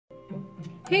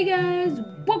Hey guys,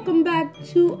 welcome back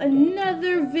to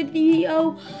another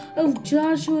video of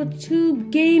Joshua 2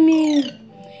 Gaming.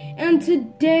 And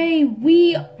today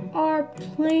we are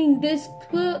playing this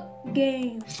cook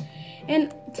game.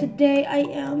 And today I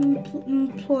am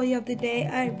employee of the day.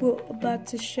 I will about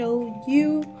to show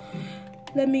you.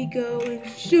 Let me go and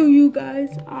show you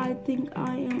guys. I think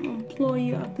I am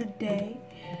employee of the day.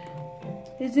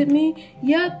 Is it me?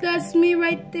 Yep, that's me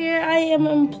right there. I am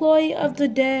employee of the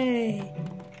day.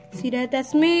 See that?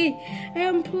 That's me.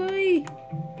 Employee.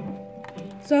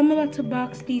 So I'm about to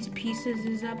box these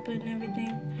pieces up and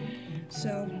everything.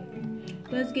 So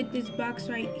let's get this box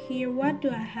right here. Why do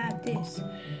I have this?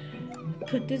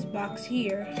 Put this box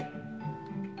here.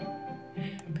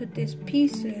 Put this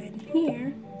pizza in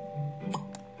here.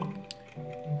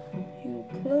 And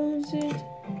close it.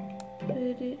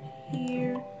 Put it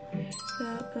here.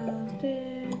 That goes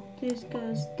there. This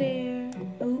goes there.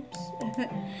 Oops.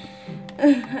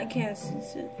 I can't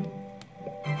see it.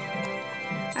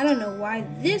 I don't know why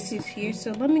this is here,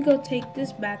 so let me go take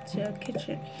this back to the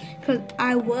kitchen. Because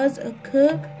I was a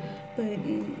cook, but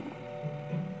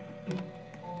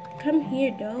come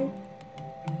here, dough.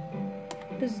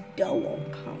 This dough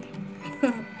won't come.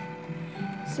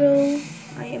 So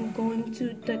I am going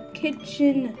to the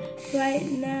kitchen right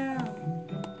now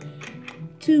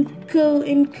to go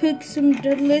and cook some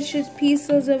delicious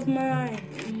pizzas of mine.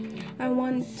 I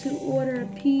want to order a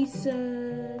pizza,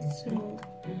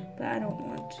 but I don't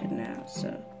want to now, so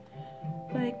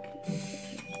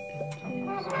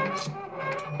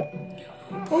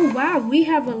oh wow, we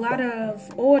have a lot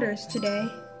of orders today.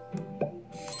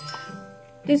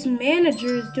 This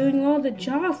manager is doing all the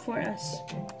job for us.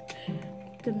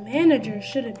 The manager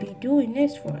shouldn't be doing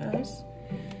this for us.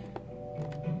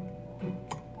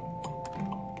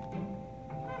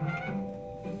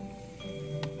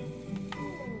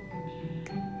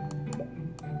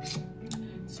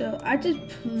 So I just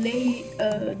played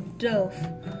a dough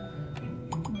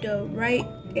right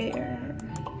there.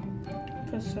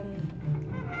 Put some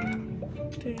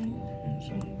thing,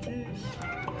 some of this,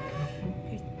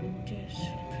 get this,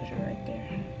 put it right there.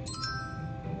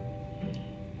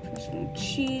 Put some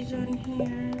cheese on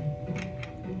here.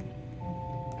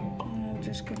 And I'm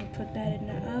just gonna put that in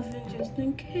the oven just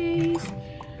in case.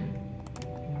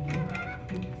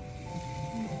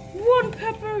 One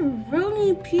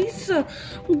pepperoni pizza.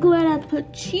 I'm glad I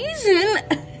put cheese in.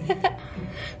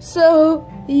 So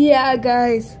yeah,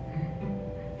 guys,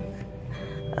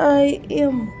 I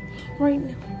am right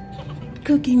now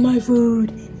cooking my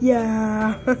food.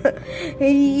 Yeah.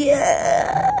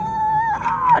 Yeah,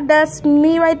 that's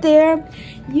me right there.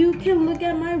 You can look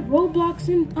at my Roblox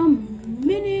in a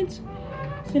minute.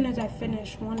 As soon as I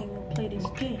finish wanting to play this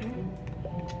game,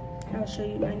 I'll show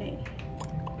you my name.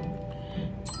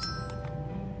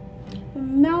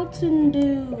 Mountain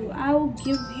Dew. I'll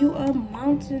give you a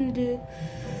Mountain Dew.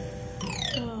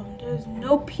 There's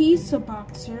no pizza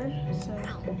boxer, so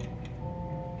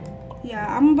yeah,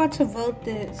 I'm about to vote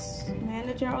this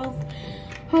manager off.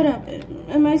 Hold up,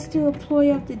 am I still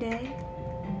employee of the day?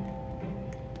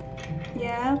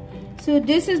 Yeah, so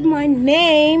this is my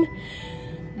name,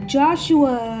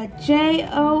 Joshua,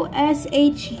 J-O-S-H-U-A-T,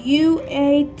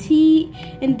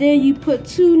 and then you put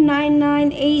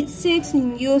 29986,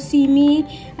 and you'll see me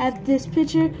at this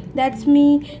picture. That's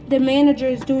me. The manager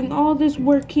is doing all this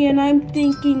work here, and I'm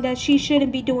thinking that she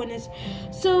shouldn't be doing this.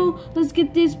 So let's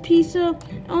get this pizza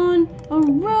on a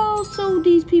roll so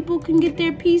these people can get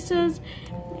their pizzas.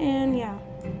 And yeah,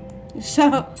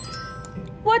 so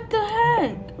what the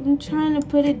heck? I'm trying to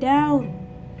put it down.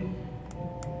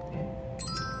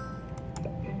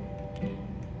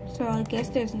 So I guess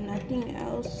there's nothing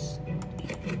else.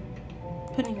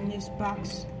 Putting this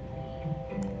box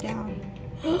down.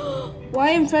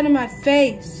 Why in front of my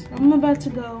face? I'm about to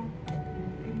go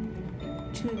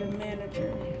to the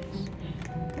manager.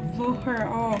 Vote her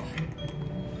off.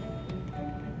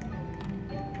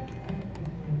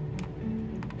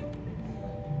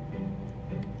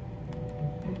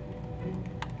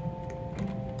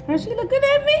 How's she looking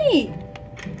at me?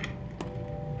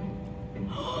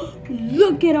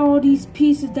 Look at all these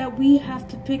pieces that we have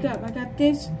to pick up. I got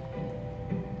this,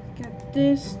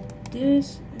 this,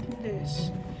 and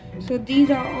this. So these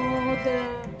are all the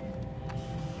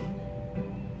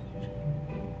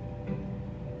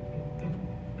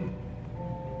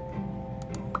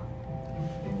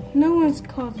no one's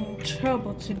causing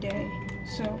trouble today.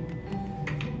 So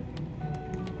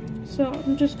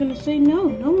I'm just gonna say no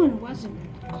one wasn't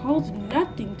causing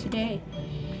nothing today.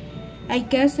 I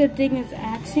guess the thing is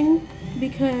axing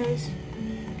because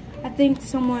I think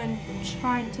someone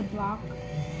tried to block.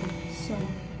 So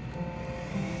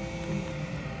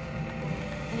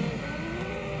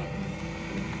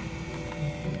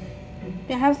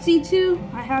I have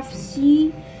C2. I have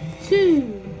C2.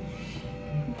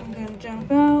 I'm gonna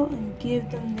jump out and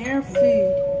give them their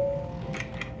food.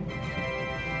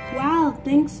 Wow,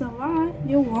 thanks a lot.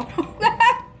 You're welcome.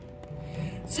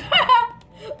 So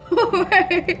we're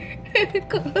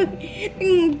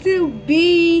going to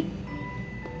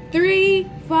B3,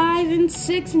 5, and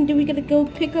 6, and then we gotta go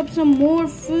pick up some more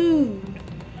food.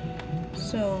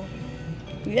 So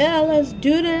yeah, let's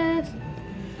do this.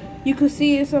 You can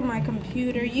see it's on my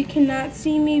computer. You cannot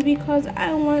see me because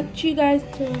I want you guys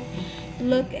to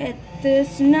look at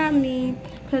this, not me,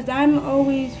 because I'm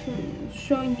always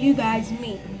showing you guys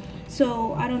me.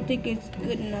 So I don't think it's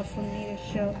good enough for me to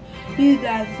show you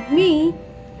guys me.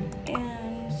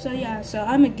 And so yeah, so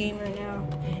I'm a gamer now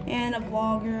and a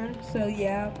vlogger, so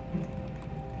yeah.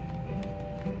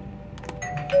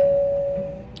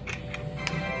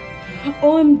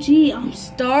 OMG, I'm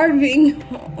starving.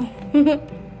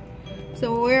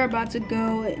 So we're about to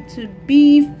go to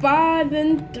B5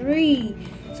 and 3.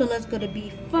 So let's go to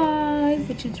B5,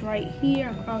 which is right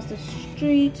here across the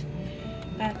street.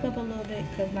 Back up a little bit,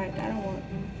 because like I don't want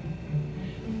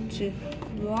to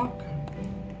walk.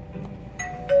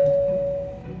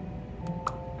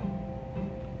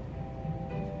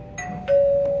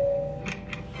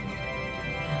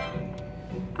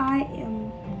 I am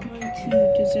going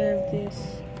to deserve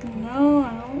this. No,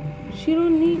 I don't. She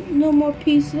don't need no more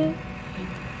pizza.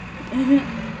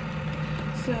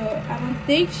 So I don't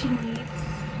think she needs.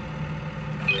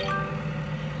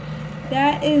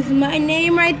 That is my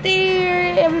name right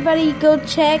there. Everybody go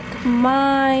check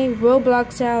my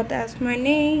Roblox out. That's my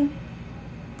name.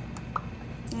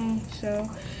 So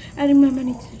adding my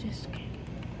money to this game.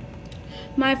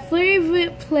 My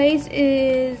favorite place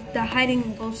is the hide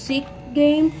and go seek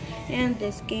game and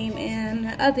this game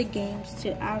and other games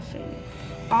too. I'll show you.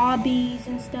 Obbies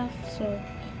and stuff. So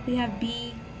we have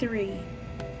B3.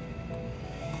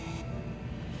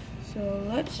 So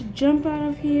let's jump out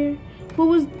of here.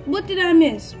 What did I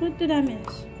miss? What did I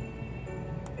miss?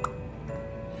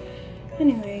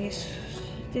 Anyways,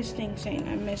 this thing saying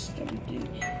I missed something.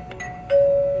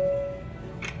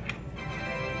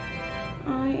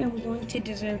 I am going to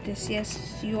deserve this.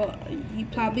 Yes, you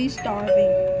probably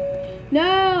starving.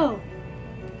 No!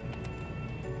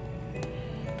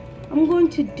 I'm going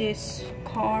to this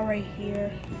car right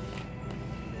here.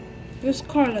 This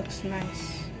car looks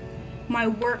nice. My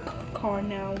work car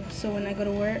now. So when I go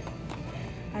to work,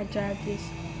 I drive this.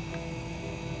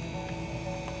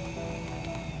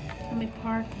 Let me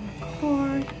park my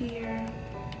car here.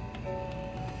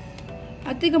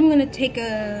 I think I'm gonna take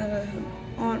a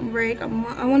on break. I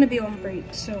want to be on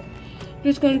break, so I'm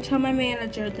just gonna tell my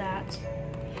manager that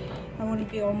I want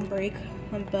to be on break,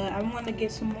 but I want to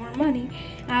get some more money.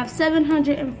 I have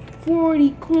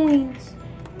 740 coins,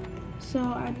 so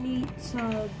I need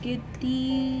to get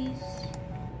these.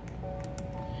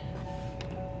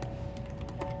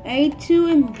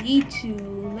 A2 and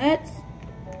B2.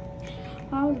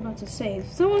 I was about to say,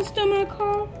 someone stole my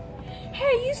car?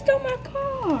 Hey, you stole my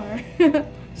car.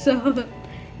 So,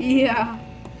 yeah.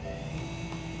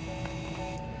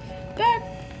 But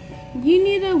you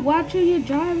need to watch who you're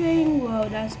driving. Well,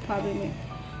 that's probably me,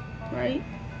 right?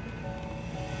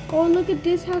 Oh, look at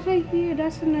this house right here.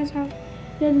 That's a nice house.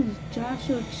 That is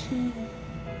Joshua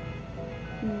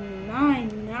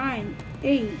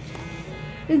 2998.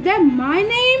 Is that my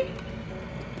name?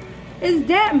 Is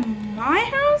that my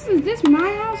house? Is this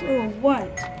my house or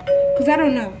what? Because I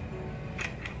don't know.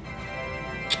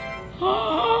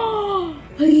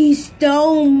 He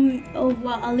stole. Oh,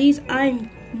 well, at least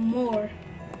I'm more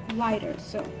lighter,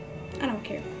 so I don't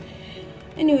care.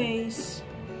 Anyways,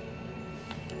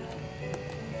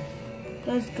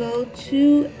 let's go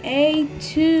to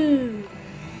A2.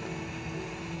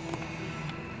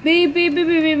 Beep, beep, beep,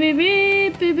 beep, beep, beep,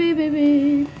 beep, beep, beep,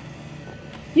 beep.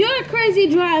 You're a crazy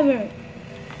driver.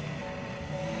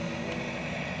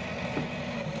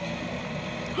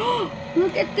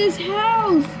 Look at this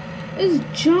house. It's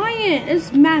giant.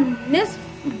 It's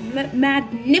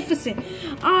magnificent.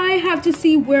 I have to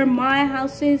see where my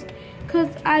house is, because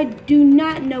I do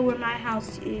not know where my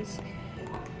house is.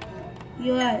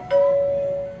 Good.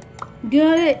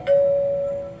 Good.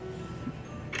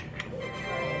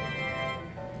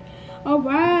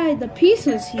 Alright, the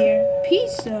pizza's here.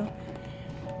 Pizza?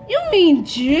 You mean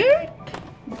jerk?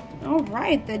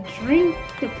 Alright, the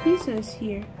pizza's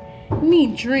here. You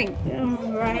mean drink.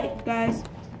 Alright, guys.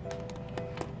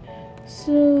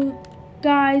 So,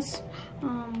 guys,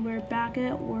 we're back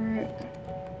at work.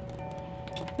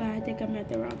 But I think I'm at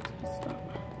the wrong stop.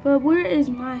 But where is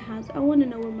my house? I want to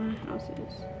know where my house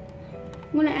is.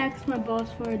 I'm going to ask my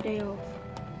boss for a day off.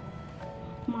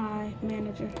 my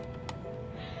manager.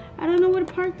 I don't know where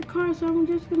to park the car, so I'm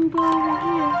just gonna go over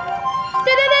here.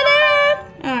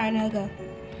 Alright, now go.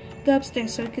 Go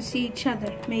upstairs so we can see each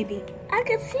other, maybe. I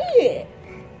can see it.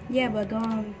 Yeah, but go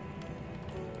on.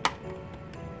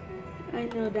 I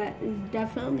know that is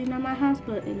definitely not my house,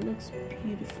 but it looks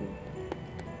beautiful.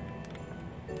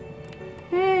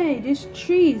 Hey, there's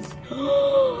trees.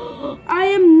 I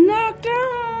am knocked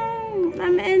down.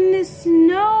 I'm in the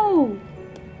snow.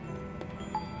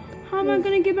 How am I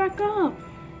gonna get back up?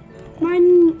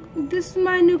 This is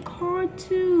my new car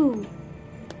too.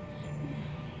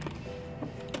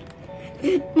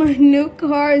 My new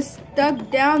car is stuck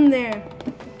down there.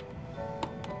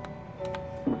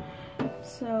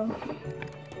 So,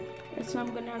 guess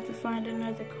I'm gonna have to find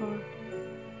another car.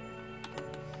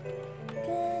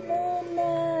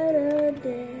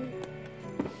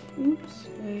 Oops,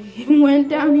 I went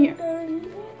down here.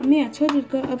 I mean, I told you to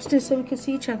go upstairs so we can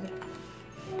see each other.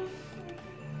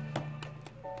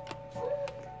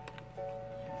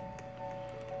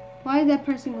 Why is that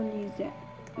person gonna use that?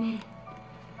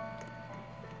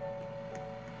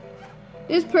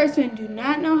 This person do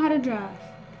not know how to drive.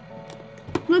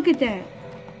 Look at that.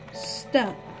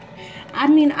 Stuck. I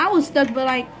mean, I was stuck, but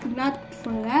like, not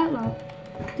for that long.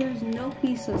 There's no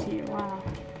pizzas here. Wow.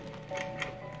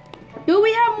 Do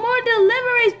we have more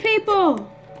deliveries,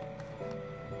 people?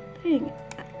 Dang.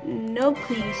 No,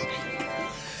 please.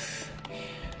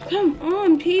 Come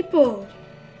on, people.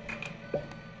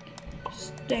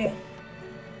 Stay.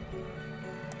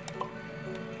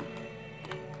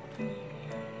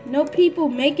 No people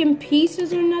making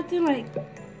pizzas or nothing? Like,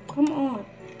 come on.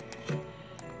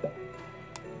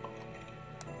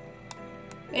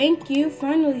 Thank you.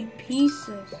 Finally,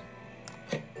 pieces.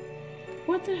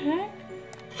 What the heck?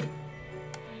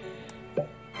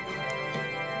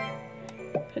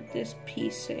 Put this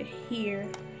pizza here.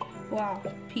 Wow,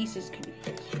 pieces can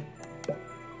be used.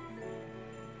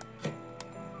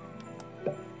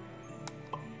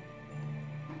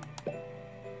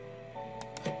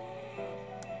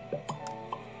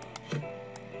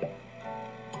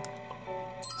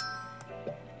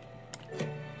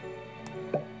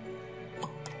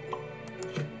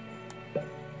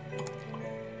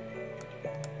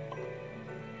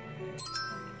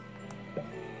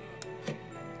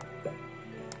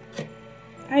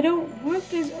 I don't want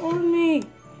this on me.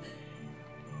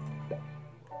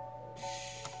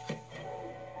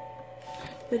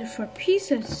 Waiting for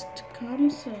pieces to come,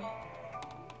 so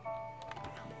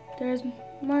there's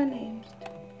my name.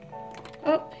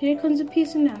 Oh, here comes a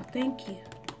pizza now. Thank you.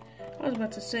 I was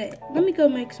about to say, let me go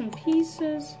make some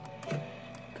pizzas,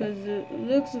 because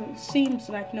it seems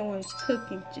like no one's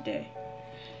cooking today.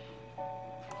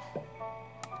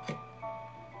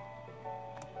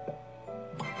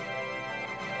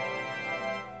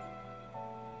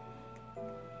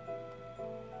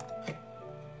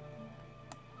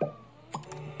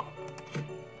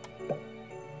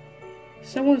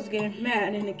 Someone's getting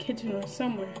mad in the kitchen or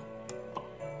somewhere.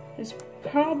 It's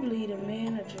probably the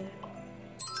manager.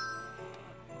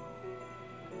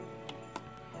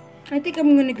 I think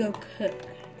I'm gonna go cook.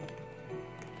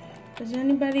 Does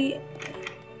anybody...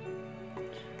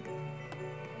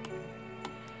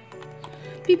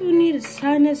 People need to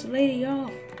sign this lady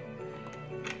off.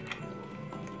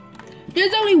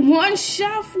 There's only one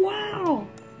chef? Wow.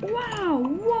 Wow.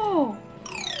 Whoa.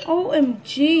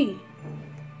 OMG.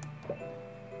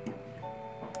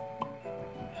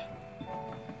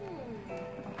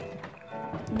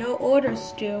 No orders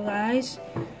still, guys.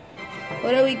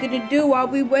 What are we gonna do while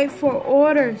we wait for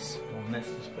orders? Don't mess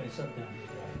this place up down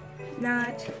here.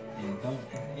 Not. And don't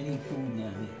have any food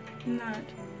down here. Not.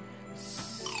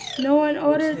 No one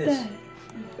ordered that.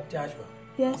 Joshua.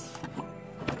 Yes. I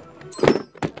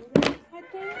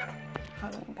think.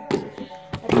 Hold on, guys.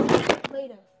 I think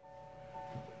later.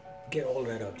 Get all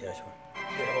that up, Joshua.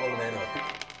 Get all that up.